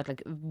students who had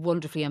like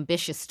wonderfully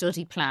ambitious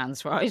study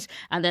plans, right?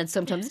 And then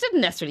sometimes it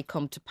didn't necessarily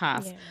come to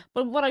pass. Yeah.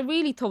 But what I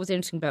really thought was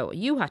interesting about what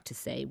you had to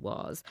say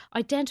was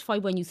identify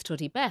when you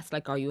study best.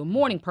 Like, are you a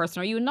morning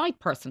person? Are you a night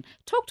person?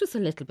 Talk to us a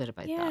little bit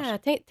about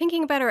that. Yeah,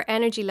 thinking about our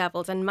energy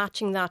levels and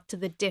matching that to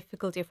the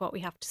difficulty of what we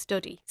have to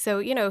study. So,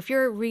 if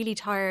you're really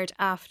tired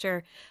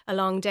after a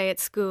long day at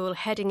school,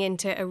 heading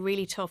into a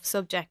really tough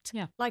subject,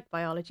 like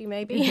biology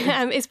maybe,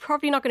 it's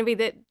probably not going to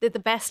be the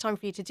best time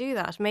for you to do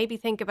that. Maybe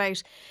think about,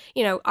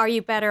 are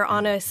you better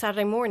on a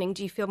Saturday morning?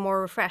 Do you feel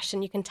more refreshed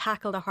and you can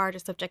tackle the harder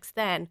subjects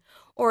then?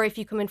 Or if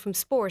you come in from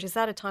sport, is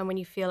that a time when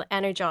you feel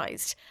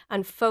energised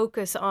and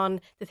focus on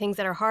the things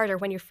that are harder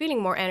when you're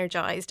feeling more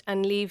energised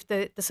and leave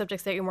the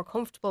subjects that you're more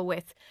comfortable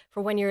with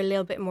for when you're a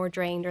little bit more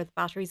drained or the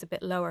battery's a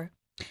bit lower?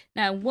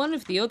 Now, one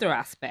of the other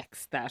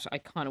aspects that I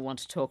kind of want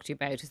to talk to you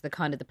about is the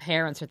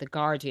parents or the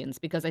guardians,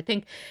 because I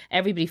think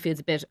everybody feels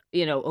a bit,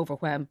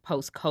 overwhelmed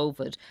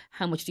post-COVID.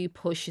 How much do you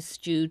push a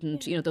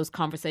student, those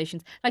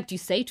conversations? Like, do you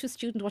say to a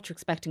student what you're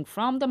expecting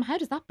from them? How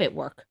does that bit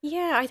work?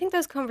 Yeah, I think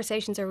those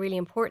conversations are really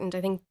important. I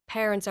think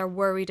parents are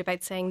worried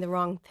about saying the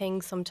wrong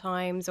thing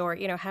sometimes, or,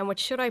 how much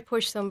should I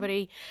push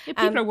somebody?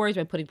 People are worried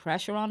about putting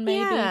pressure on,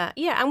 maybe.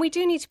 Yeah, and we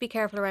do need to be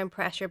careful around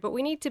pressure, but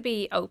we need to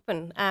be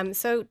open.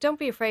 So don't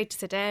be afraid to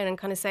sit down and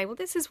kind of say, well,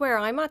 this is where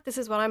I'm at, this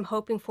is what I'm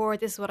hoping for,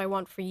 this is what I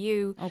want for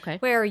you. Okay.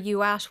 Where are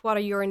you at? What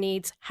are your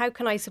needs? How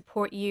can I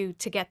support you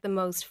to get the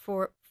most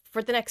for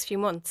the next few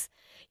months?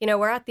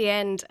 We're at the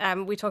end.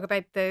 We talk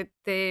about the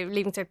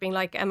Leaving Cert being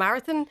like a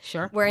marathon.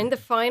 Sure. We're in the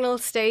final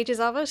stages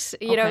of it.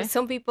 You know,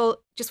 some people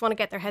just want to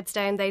get their heads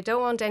down. They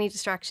don't want any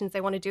distractions.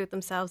 They want to do it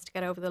themselves to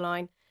get over the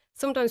line.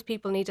 Sometimes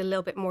people need a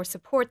little bit more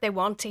support. They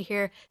want to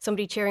hear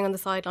somebody cheering on the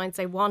sidelines.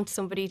 They want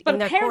somebody in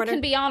their corner. But a parent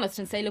can be honest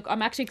and say, look,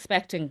 I'm actually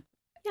expecting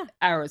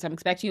hours. I'm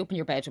expecting you up in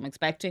your bedroom. I'm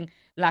expecting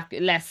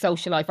less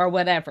social life or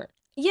whatever.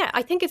 Yeah,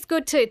 I think it's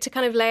good to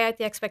kind of lay out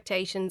the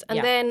expectations and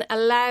then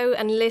allow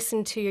and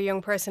listen to your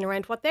young person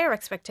around what their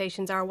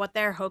expectations are, what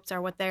their hopes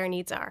are, what their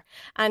needs are.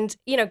 And,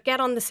 get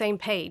on the same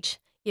page.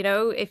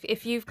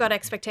 If you've got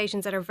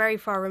expectations that are very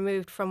far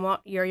removed from what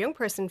your young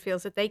person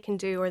feels that they can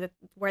do or that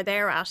where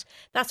they're at,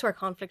 that's where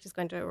conflict is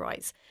going to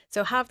arise.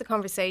 So have the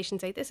conversation,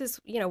 say, this is,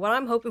 what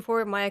I'm hoping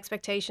for, my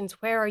expectations,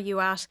 where are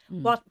you at?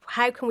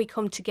 How can we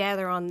come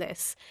together on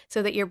this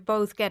so that you're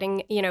both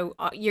getting,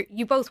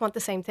 you both want the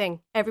same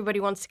thing. Everybody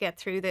wants to get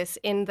through this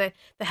in the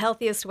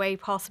healthiest way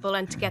possible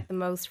and to get the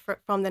most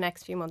from the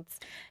next few months.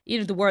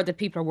 The word that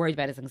people are worried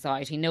about is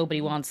anxiety.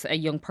 Nobody wants a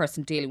young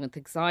person dealing with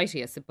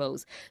anxiety, I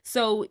suppose.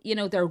 So,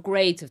 there are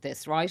grades of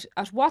this, right?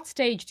 At what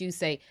stage do you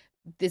say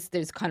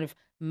there's kind of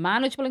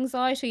manageable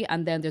anxiety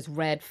and then there's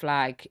red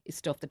flag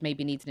stuff that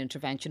maybe needs an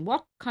intervention?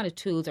 What kind of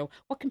tools or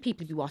what can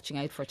people be watching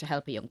out for to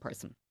help a young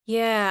person?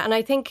 Yeah, and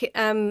I think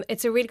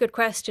it's a really good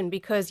question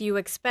because you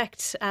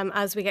expect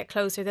as we get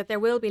closer that there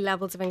will be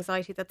levels of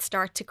anxiety that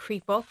start to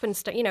creep up and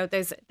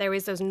there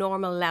is those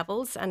normal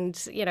levels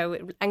and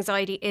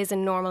anxiety is a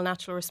normal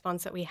natural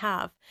response that we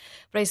have.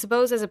 But I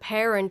suppose as a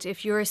parent,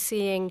 if you're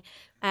seeing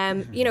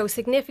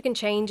significant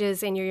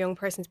changes in your young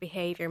person's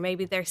behaviour.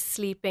 Maybe they're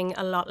sleeping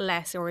a lot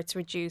less or it's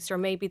reduced or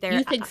maybe they're...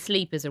 You think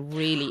sleep is a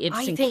really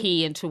interesting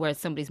key into where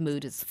somebody's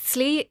mood is?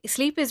 Sleep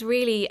is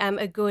really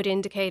a good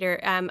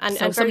indicator.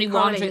 So somebody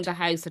wandering the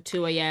house at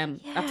 2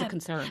 a.m, that's a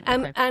concern.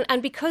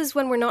 And because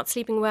when we're not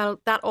sleeping well,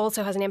 that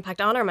also has an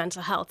impact on our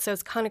mental health. So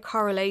it's kind of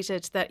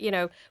correlated that,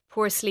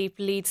 poor sleep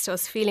leads to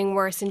us feeling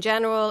worse in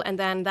general and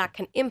then that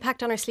can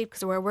impact on our sleep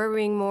because we're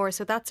worrying more.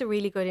 So that's a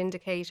really good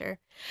indicator.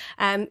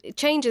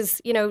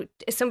 Changes,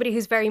 somebody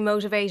who's very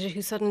motivated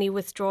who suddenly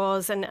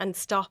withdraws and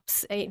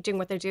stops doing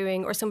what they're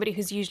doing, or somebody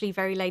who's usually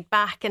very laid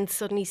back and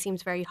suddenly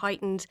seems very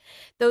heightened.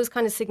 Those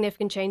kind of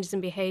significant changes in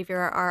behaviour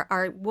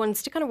are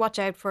ones to kind of watch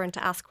out for and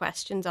to ask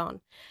questions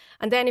on.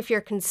 And then if you're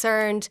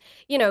concerned,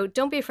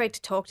 don't be afraid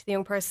to talk to the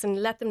young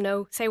person. Let them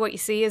know. Say what you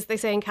see, as they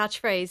say in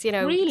catchphrase.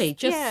 Really?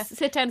 Just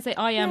sit down and say,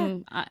 I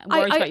am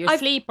worried about your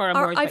sleep or I'm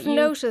worried about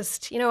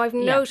you. I've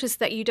noticed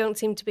that you don't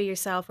seem to be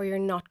yourself or you're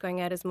not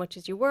going out as much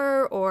as you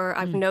were or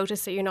I've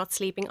noticed that you're not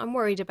sleeping. I'm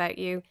worried about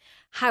you.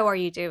 How are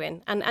you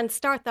doing? And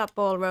start that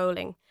ball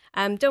rolling.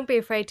 Don't be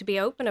afraid to be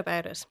open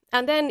about it.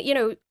 And then,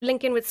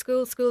 link in with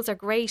schools. Schools are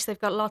great. They've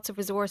got lots of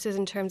resources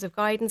in terms of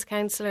guidance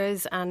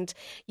counsellors, and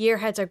year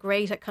heads are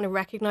great at kind of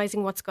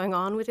recognising what's going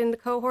on within the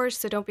cohort.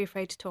 So don't be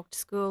afraid to talk to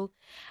school.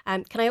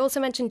 Can I also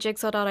mention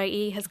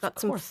Jigsaw.ie has got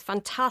some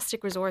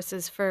fantastic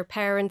resources for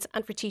parents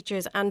and for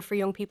teachers and for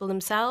young people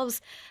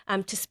themselves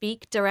to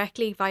speak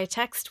directly via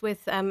text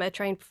with a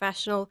trained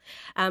professional.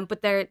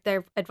 But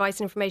their advice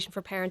and information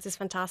for parents is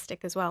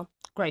fantastic as well.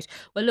 Great.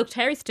 Well, look,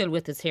 Terry's still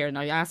with us here, and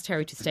I asked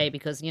Terry to stay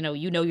because, you know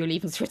your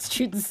Leaving Cert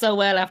students so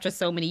well after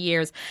so many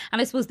years.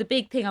 And I suppose the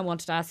big thing I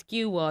wanted to ask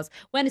you was,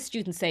 when a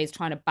student, say, is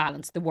trying to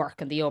balance the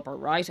work and the upper,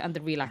 right, and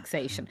the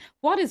relaxation,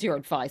 what is your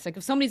advice? Like,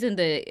 if somebody's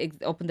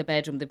up in the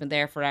bedroom, they've been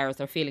there for hours,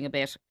 they're feeling a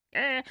bit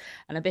and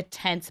a bit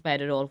tense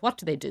about it all, what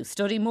do they do?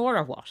 Study more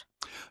or what?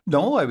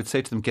 No, I would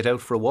say to them, get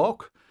out for a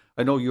walk.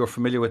 I know you're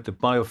familiar with the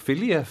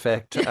biophilia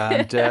effect,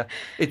 and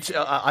it's.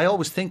 I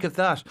always think of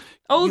that.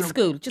 Old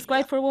school, just go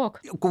out for a walk.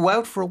 Go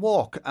out for a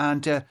walk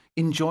and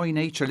enjoy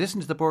nature.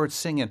 Listen to the birds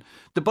singing.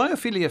 The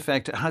biophilia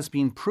effect has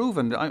been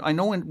proven. I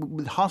know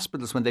with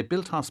hospitals, when they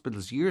built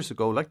hospitals years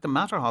ago, like the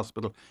Mater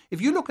Hospital,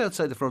 if you look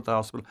outside the front of the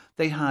hospital,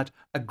 they had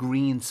a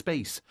green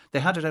space.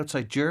 They had it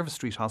outside Jervis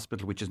Street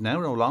Hospital, which is now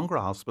no longer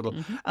a hospital.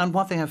 Mm-hmm. And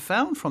what they have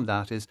found from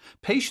that is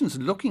patients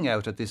looking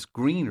out at this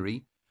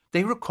greenery,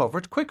 they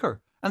recovered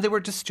quicker. And they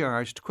were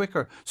discharged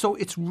quicker. So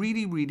it's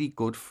really, really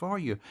good for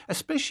you,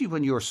 especially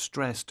when you're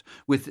stressed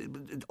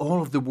with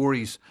all of the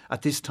worries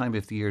at this time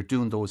of the year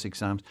doing those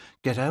exams.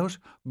 Get out,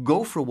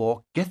 go for a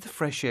walk, get the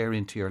fresh air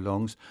into your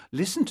lungs,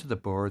 listen to the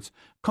birds,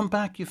 come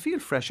back, you feel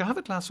fresh, have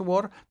a glass of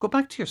water, go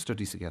back to your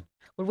studies again.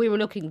 Well, we were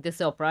looking this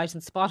up, right?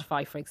 On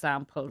Spotify, for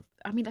example.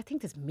 I mean, I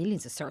think there's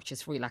millions of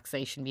searches for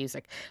relaxation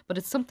music, but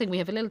it's something, we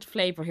have a little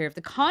flavour here of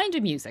the kind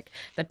of music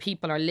that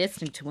people are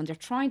listening to when they're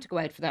trying to go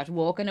out for that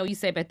walk. I know you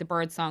say about the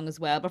bird song as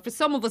well, but for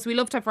some of us, we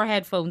love to have our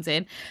headphones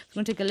in. So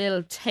I'm going to take a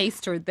little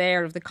taster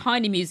there of the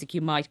kind of music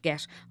you might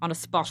get on a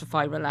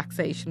Spotify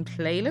relaxation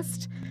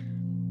playlist.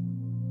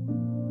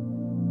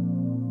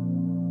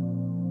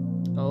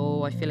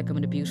 Oh, I feel like I'm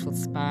in a beautiful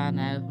spa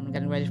now. I'm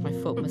getting ready for my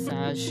foot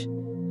massage.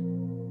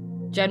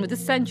 Jen, would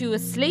this send you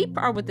asleep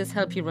or would this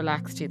help you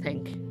relax, do you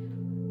think?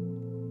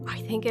 I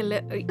think a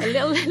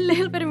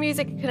little bit of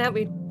music can help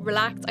me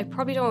relax. I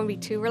probably don't want to be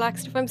too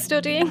relaxed if I'm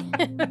studying.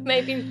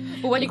 Maybe.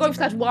 But when you're going for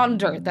that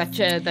wander that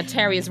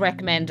Terry has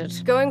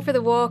recommended, going for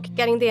the walk,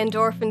 getting the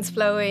endorphins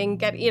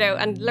flowing,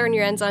 and learn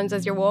your enzymes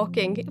as you're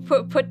walking.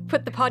 Put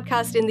the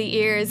podcast in the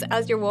ears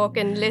as you're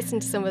walking. Listen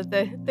to some of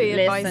the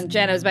advice. Listen,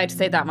 Jen, I was about to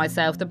say that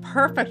myself. The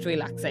perfect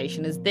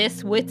relaxation is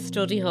this with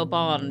Study Hub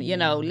on.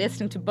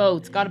 Listening to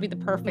both. It's got to be the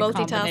perfect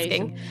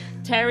combination.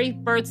 Terry,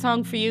 bird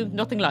song for you,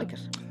 nothing like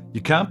it.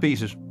 You can't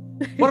beat it.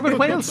 What about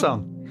whale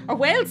song? A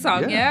whale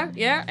song,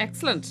 yeah,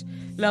 excellent.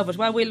 Love it.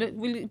 Well,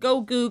 we'll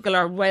go Google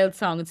our whale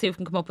song and see if we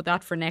can come up with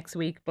that for next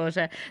week.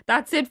 But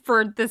that's it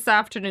for this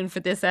afternoon for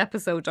this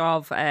episode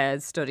of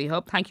Study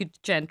Hub. Thank you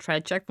to Jen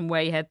Treadcheck from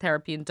Wayhead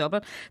Therapy in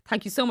Dublin.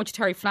 Thank you so much,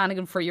 Terry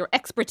Flanagan, for your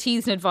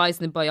expertise and advice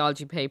in the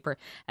biology paper.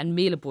 And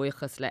Míle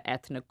buíochas le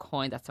Ethna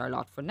Coin. That's our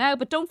lot for now.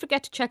 But don't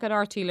forget to check out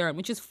RT Learn,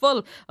 which is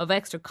full of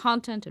extra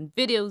content and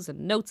videos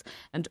and notes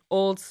and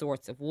all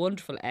sorts of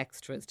wonderful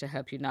extras to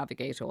help you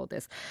navigate all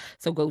this.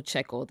 So go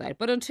check all that out.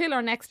 But until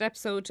our next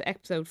episode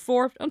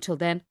 4, until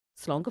then,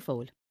 slán go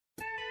fóill.